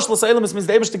 Shtalshelos ha'elamus means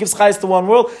the Eibush gives chayis to one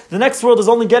world. The next world is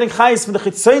only getting chayis from the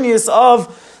chitzonius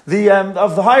of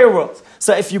the higher world.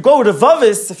 So if you go to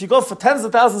Vavis, if you go for tens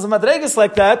of thousands of madregas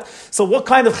like that, so what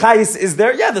kind of chayus is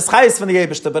there? Yeah, there's chayus from the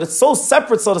Eibishter, but it's so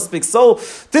separate, so to speak, so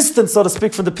distant, so to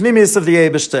speak, from the pnimius of the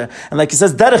Eibishter. And like he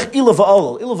says, derech ila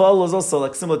va'olol. Ila va'olol is also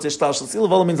like similar to ishtalshus. Ila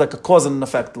va'olol means like a cause and an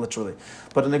effect, literally.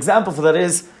 But an example for that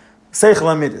is seichel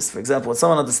amidis. For example, when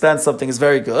someone understands something is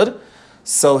very good,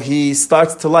 so he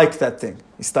starts to like that thing.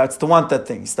 He starts to want that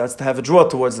thing. He starts to have a draw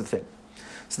towards the thing.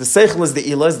 So the seichel is the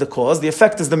ila, is the cause. The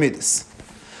effect is the midis.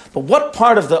 But what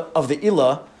part of the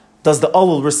ila does the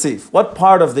olul receive? What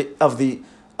part of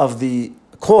the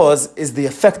cause is the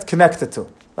effect connected to?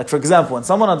 Like for example, when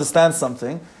someone understands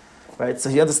something, right? So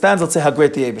he understands, let's say, how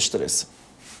great the Eibishter is.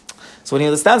 So when he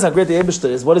understands how great the Eibishter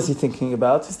is, what is he thinking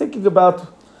about? He's thinking about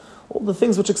all the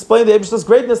things which explain the Eibishter's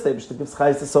greatness. The Eibishter gives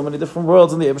chayus to so many different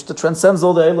worlds, and the Eibishter transcends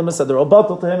all the elements, and they're all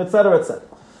batal to him, etc., etc.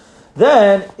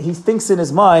 Then he thinks in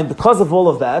his mind, because of all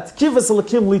of that, kivas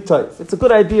alakim li toiv. It's a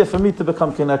good idea for me to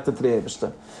become connected to the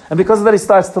Eibishter. And because of that, he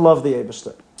starts to love the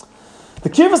Eibishter. The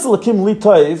kivas alakim li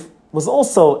toiv was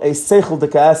also a seichel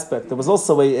dika aspect. There was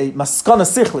also a maskana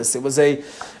sichlis. It was a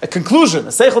conclusion, a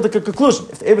seichel dika conclusion.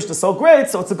 If the Eibishter is so great,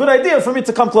 so it's a good idea for me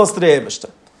to come close to the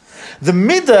Eibishter. The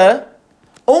midah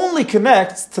only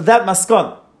connects to that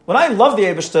maskana. When I love the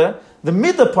Eibishter, the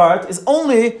midah part is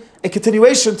only a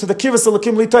continuation to the kivas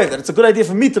alakim li toiv, that it's a good idea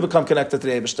for me to become connected to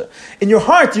the Eibishter. In your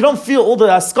heart, you don't feel all the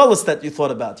askalas that you thought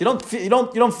about. You don't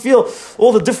feel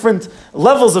all the different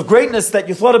levels of greatness that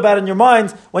you thought about in your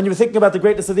mind when you were thinking about the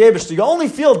greatness of the Eibishter. You only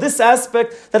feel this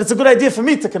aspect that it's a good idea for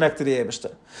me to connect to the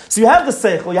Eibishter. So you have the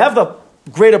seichel, you have the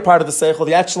greater part of the seichel,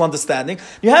 the actual understanding.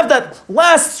 You have that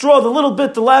last straw, the little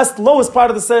bit, the lowest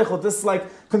part of the seichel, this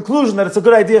conclusion that it's a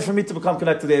good idea for me to become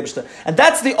connected to the Eibishter. And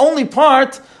that's the only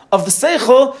part of the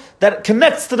seichel that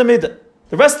connects to the midah.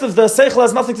 The rest of the seichel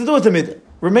has nothing to do with the midah.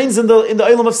 Remains in the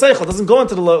olam of seichel, doesn't go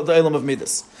into the olam of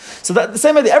midas. So that the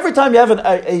same idea. Every time you have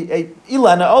a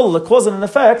ila and a olul, a cause and an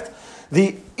effect,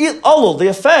 the olul, the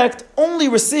effect, only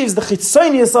receives the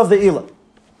chitzonius of the ila.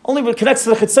 Only connects to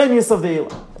the chitzonius of the ila,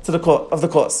 to the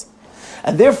cause.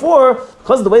 And therefore,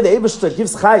 because the way the Eibishter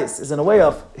gives chayus is in a way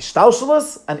of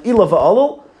ishtalshalos and ila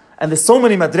va'olul, and there's so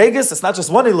many madregas, it's not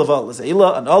just one ila va'olul, it's an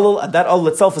ila, an olul, and that olul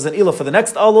itself is an ila for the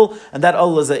next olul, and that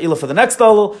olul is an ila for the next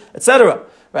olul, etc.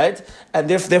 Right? And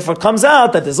therefore it comes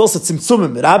out that there's also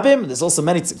tzimtzumim mirabim, there's also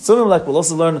many tzimtzumim, like we'll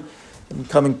also learn in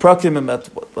coming prakim about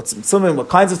what tzimtzumim, what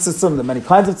kinds of tzimtzumim, the many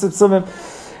kinds of tzimtzumim.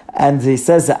 And he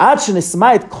says,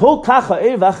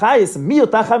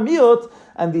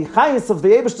 and the chayus of the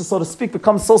Eibishter, so to speak,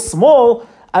 becomes so small,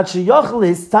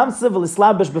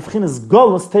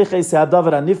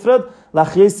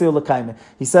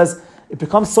 he says, it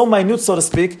becomes so minute, so to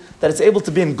speak, that it's able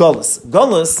to be in golus.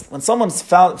 Golus, when someone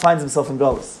finds himself in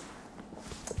golus,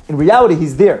 in reality,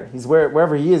 he's there. He's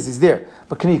wherever he is, he's there.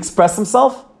 But can he express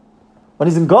himself? When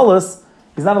he's in golus,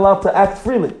 he's not allowed to act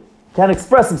freely. He can't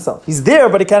express himself. He's there,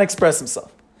 but he can't express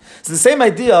himself. It's the same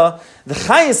idea, the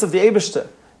chayus of the Eibishter,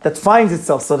 that finds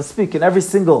itself, so to speak, in every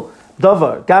single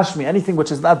davar, gashmi, anything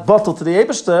which is not bottled to the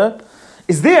Eibishter,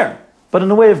 is there, but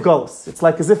in a way of golus. It's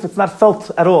like as if it's not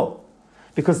felt at all.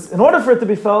 Because in order for it to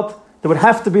be felt, there would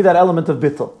have to be that element of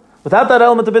bitul. Without that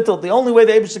element of bitul, the only way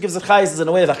the Eibishter gives it chayus is in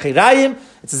a way of achirayim.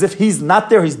 It's as if he's not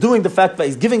there, he's doing the fact that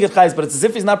he's giving it chayus, but it's as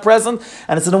if he's not present,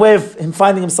 and it's in a way of him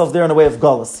finding himself there in a way of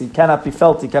golus. He cannot be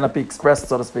felt, he cannot be expressed,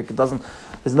 so to speak. You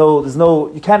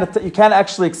can't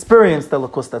actually experience the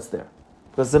lakus that's there.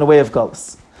 Because it's in a way of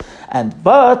galus.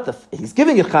 But he's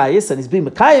giving it chayis and he's being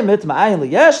mekayim it, ma'ayin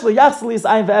liyesh liyachsli is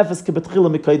ayin ve'efes kebetchila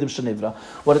mikaydim shenivra.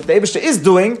 What the Eibishter is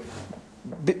doing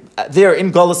there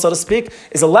in galus, so to speak,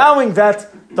 is allowing that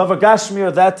davar gashmi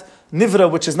or that nivra,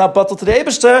 which is not bottled to the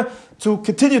Eibishter, to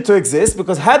continue to exist.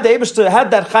 Because had the Eibishter,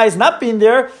 had that chayis not been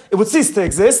there, it would cease to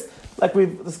exist. Like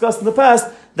we've discussed in the past,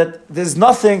 that there's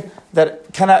nothing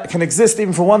that can exist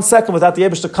even for 1 second without the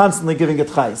Eibishter constantly giving it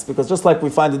chayis. Because just like we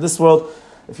find in this world,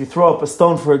 if you throw up a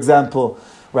stone, for example,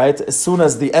 right, as soon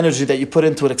as the energy that you put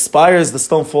into it expires, the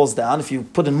stone falls down. If you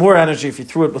put in more energy, if you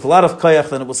threw it with a lot of kayach,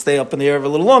 then it will stay up in the air a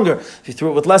little longer. If you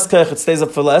threw it with less kayach, it stays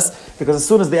up for less, because as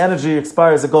soon as the energy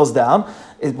expires, it goes down.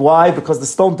 Why? Because the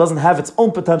stone doesn't have its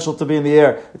own potential to be in the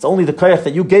air. It's only the kayach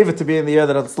that you gave it to be in the air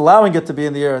that it's allowing it to be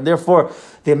in the air, and therefore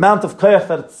the amount of kayach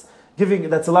that's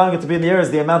allowing it to be in the air is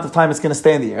the amount of time it's going to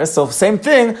stay in the air. So same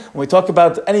thing, when we talk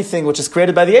about anything which is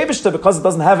created by the Eibishter, because it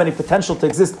doesn't have any potential to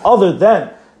exist other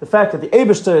than the fact that the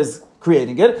Eibishter is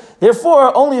creating it.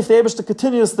 Therefore, only if the Eibishter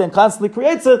continuously and constantly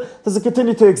creates it, does it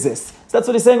continue to exist. So that's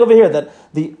what he's saying over here, that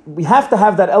we have to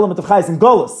have that element of chayus in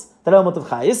Golus, that element of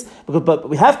chayus, but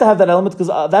we have to have that element because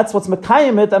that's what's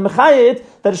mekayim it and mechayim it,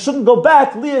 that it shouldn't go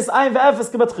back, liyas ayin ve'efes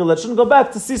k'batchila, it shouldn't go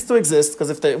back to cease to exist, because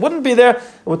if it wouldn't be there,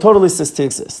 it would totally cease to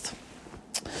exist.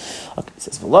 Okay, it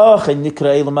says, we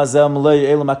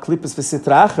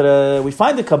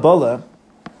find in Kabbalah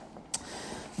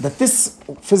that this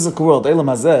physical world, Eilam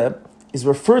Hazeh, is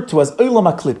referred to as Eilam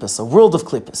HaKlippus, a world of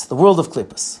Klippus, the world of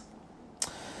Klippus.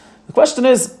 The question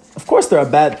is, of course there are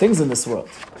bad things in this world,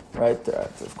 right?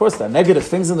 Of course there are negative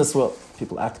things in this world.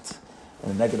 People act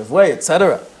in a negative way,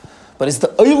 etc. But is the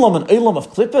Eilam an Eilam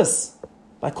of Klippus?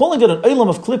 By calling it an Eilam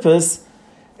of Klippus,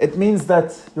 it means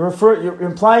that you're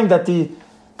implying that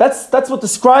that's what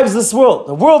describes this world,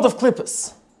 the world of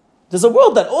Klippus. There's a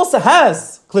world that also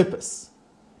has Klippus.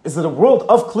 Is it a world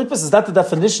of Klippus? Is that the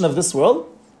definition of this world?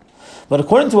 But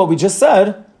according to what we just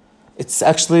said, it's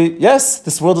actually, yes,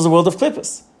 this world is a world of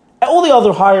Klippus. All the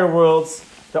other higher worlds,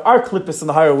 there are Klippus in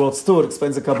the higher worlds too, it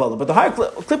explains the Kabbalah. But the higher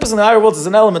Klippus in the higher worlds is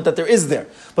an element that there is there.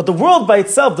 But the world by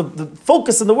itself, the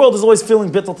focus in the world is always feeling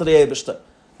Bitul to the Eibishter.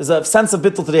 There's a sense of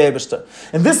Bitul to the Eibishter.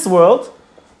 In this world,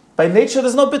 by nature,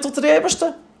 there's no Bitul to the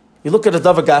Eibishter. You look at a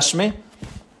Davar Gashmi,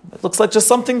 it looks like just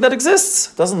something that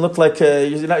exists. It doesn't look like,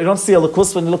 you don't see a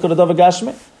Lakus when you look at a Davar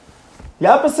Gashmi. The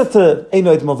opposite to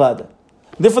Einoid Movada.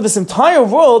 Therefore, this entire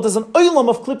world is an Olam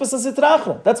of Klippus and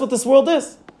Sitrachra. That's what this world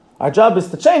is. Our job is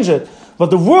to change it.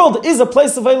 But the world is a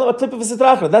place of Olam of Klippus and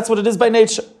Sitrachra. That's what it is by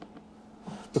nature.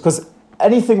 Because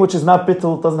anything which is not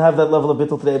Bitul, doesn't have that level of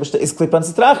Bitul to the Eibishter, is Klippus and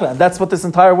Sitrachra. And that's what this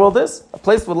entire world is. A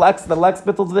place that lacks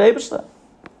Bitul to the Eibishter.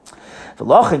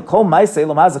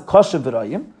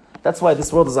 That's why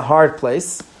this world is a hard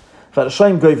place. It says, the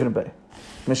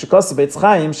Eitz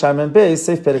Chaim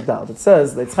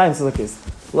says like this.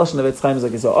 The Lashon of Eitz Chaim is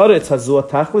like this. Oretz hazua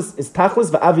tachlis is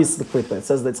tachlis va'avis the klipa. It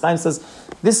says, the Eitz Chaim says,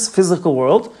 this physical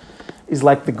world is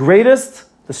like the greatest,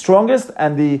 the strongest,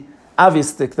 and the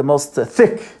avistik, the most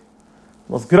thick,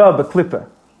 most grab a klipa.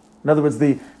 In other words,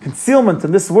 the concealment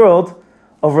in this world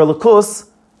over a lakus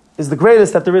is the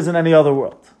greatest that there is in any other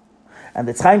world. And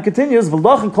the Chaim continues, the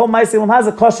Lashon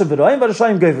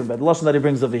that he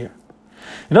brings over here.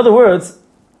 In other words,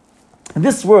 in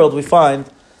this world we find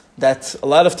that a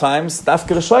lot of times,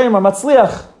 Dafke Rashayim are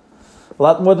matzliach, a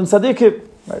lot more than tzaddikim.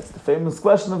 Right? It's the famous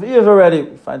question of Eve already.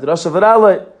 We find Rasha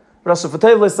V'Ralei, Rasha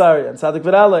V'Tevlei, sorry, and Tzaddik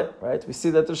V'Ralei. Right? We see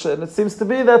that, and it seems to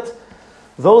be that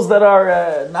those that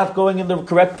are not going in the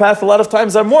correct path, a lot of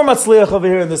times are more matzliach over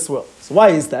here in this world. So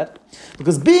why is that?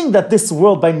 Because being that this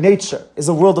world by nature is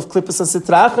a world of klippus and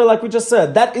sitracha, like we just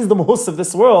said, that is the mahus of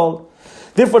this world.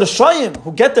 Therefore, the shayim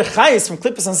who get their chayus from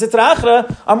klippus and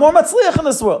sitracha are more matzliach in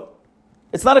this world.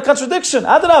 It's not a contradiction.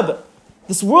 Adrabah.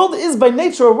 This world is by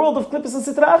nature a world of klippus and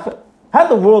sitracha. Had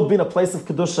the world been a place of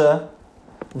kedusha,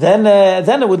 then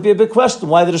it would be a big question.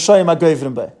 Why did the shayim are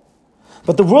goyvrim by?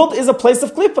 But the world is a place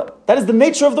of klippa. That is the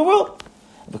nature of the world.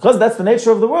 Because that's the nature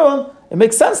of the world, it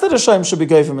makes sense that a shayim should be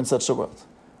goyvrim in such a world.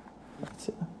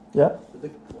 Yeah? The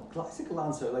classical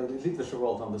answer, like the literature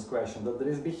world on this question, that there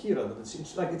is Bechira, that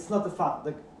it's not a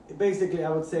basically I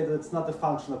would say that it's not a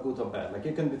function of good or bad. Like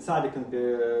you can be tzad, you can be,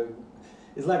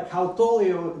 it's like how tall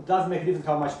you, it doesn't make a difference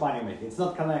how much money you make. It's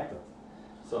not connected.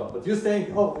 So, but you're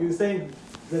saying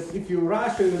that if you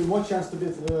rush, you have more chance to be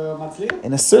matzliach?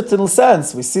 In a certain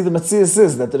sense, we see the Metzias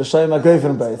is that the Rishayim are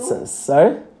goyvrim by, it says.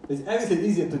 Sorry? It's everything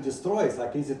easier to destroy. It's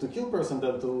like easier to kill person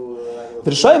than to.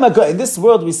 The Rishayim are in this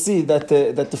world. We see that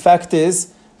the fact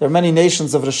is there are many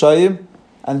nations of Rishayim,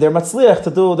 and they're matzliach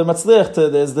to do. They're matzliach to.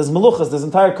 There's meluchas. There's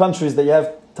entire countries that you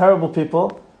have terrible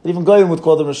people. Even Goyim would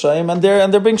call them Rishayim, and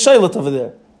they're being shaylat over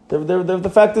there. The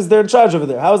fact is they're in charge over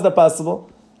there. How is that possible?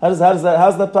 How's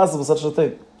that possible? Such a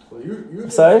thing. Well,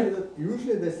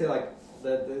 usually they say like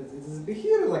that. This is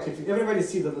here. Like if everybody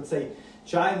sees that, let's say.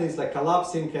 China is like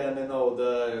collapsing, and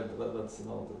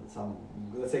some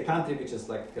let's say country which is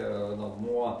like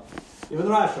more. Even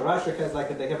Russia has like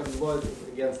they have a law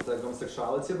against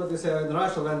homosexuality, but they say in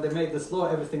Russia when they make this law,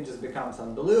 everything just becomes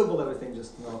unbelievable. Everything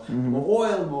just more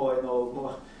oil, more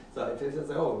more. So it says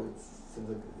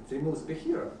it removes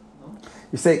Bechira.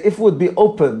 You say if it would be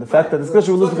open, the fact that the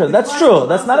discussion would lose Bechira. That's true.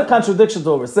 That's not a contradiction to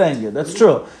what we're saying here. That's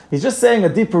true. He's just saying a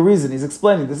deeper reason. He's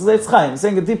explaining. This is Eitz Chaim. He's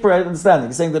saying a deeper understanding.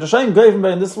 He's saying that the Rishayim goyvrim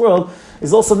in this world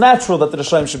is also natural that the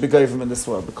Rishayim should be goyvrim in this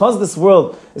world. Because this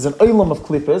world is an olam of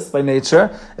klippus by nature,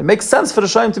 it makes sense for the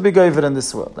Rishayim to be goyvrim in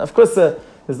this world. Now, of course,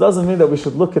 this doesn't mean that we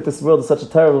should look at this world as such a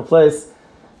terrible place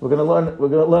We're going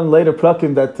to learn later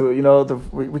prakim that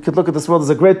we could look at this world as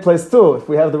a great place too if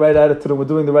we have the right attitude and we're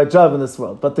doing the right job in this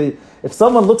world. But if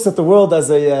someone looks at the world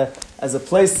as a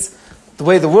place, the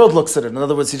way the world looks at it, in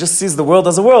other words, he just sees the world,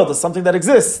 as something that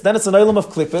exists, then it's an olam of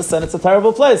klippus and it's a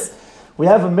terrible place. We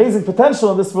have amazing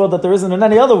potential in this world that there isn't in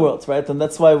any other world, right? And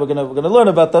that's why we're going to learn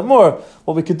about that more,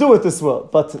 what we could do with this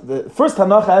world. But the first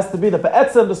hanacha has to be that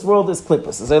be'etzem this world is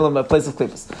klippus, is a place of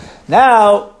klippus.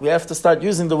 Now we have to start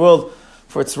using the world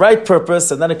for its right purpose,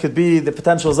 and then it could be, the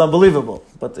potential is unbelievable.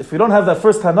 But if you don't have that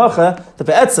first hanacha, the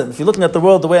be'etzem, if you're looking at the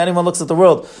world the way anyone looks at the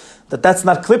world, that's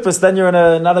not klippus, then you're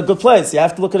in not a good place. You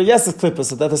have to look at it, yes, it's klippus,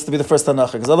 so that has to be the first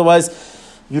hanacha, because otherwise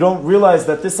you don't realize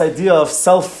that this idea of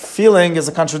self-feeling is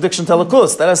a contradiction to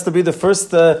Elokus. That has to be the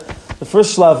first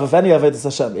shlav of any Avodas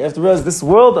Hashem. You have to realize this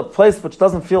world, a place which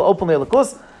doesn't feel openly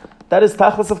Elokus, that is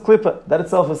tachlis of klippa. That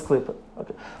itself is klippa.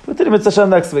 Okay. We'll continue with Hashem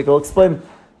next week. I'll explain.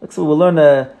 Next week we'll learn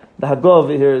the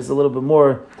Hagov here is a little bit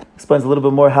more, explains a little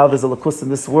bit more how there's Elokus in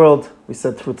this world. We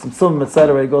said through Tzimtzum,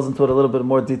 etc. He goes into it a little bit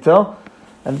more detail.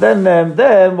 And then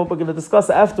what we're going to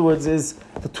discuss afterwards is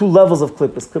the two levels of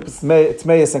klippus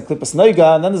tmeis and klippus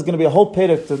noiga, and then there's going to be a whole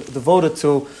perek devoted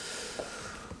to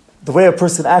the way a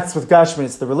person acts with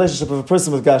gashmis, the relationship of a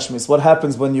person with gashmis. What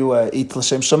happens when you eat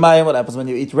l'shem shamayim? What happens when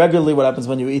you eat regularly? What happens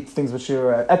when you eat things which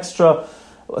are extra,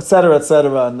 etc.,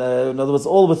 etc. And in other words,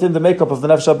 all within the makeup of the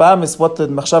nefesh habamis, what the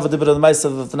machshava dibur and the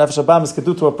ma'asav of the nefesh habamis could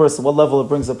do to a person, what level it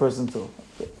brings a person to.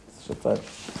 Okay.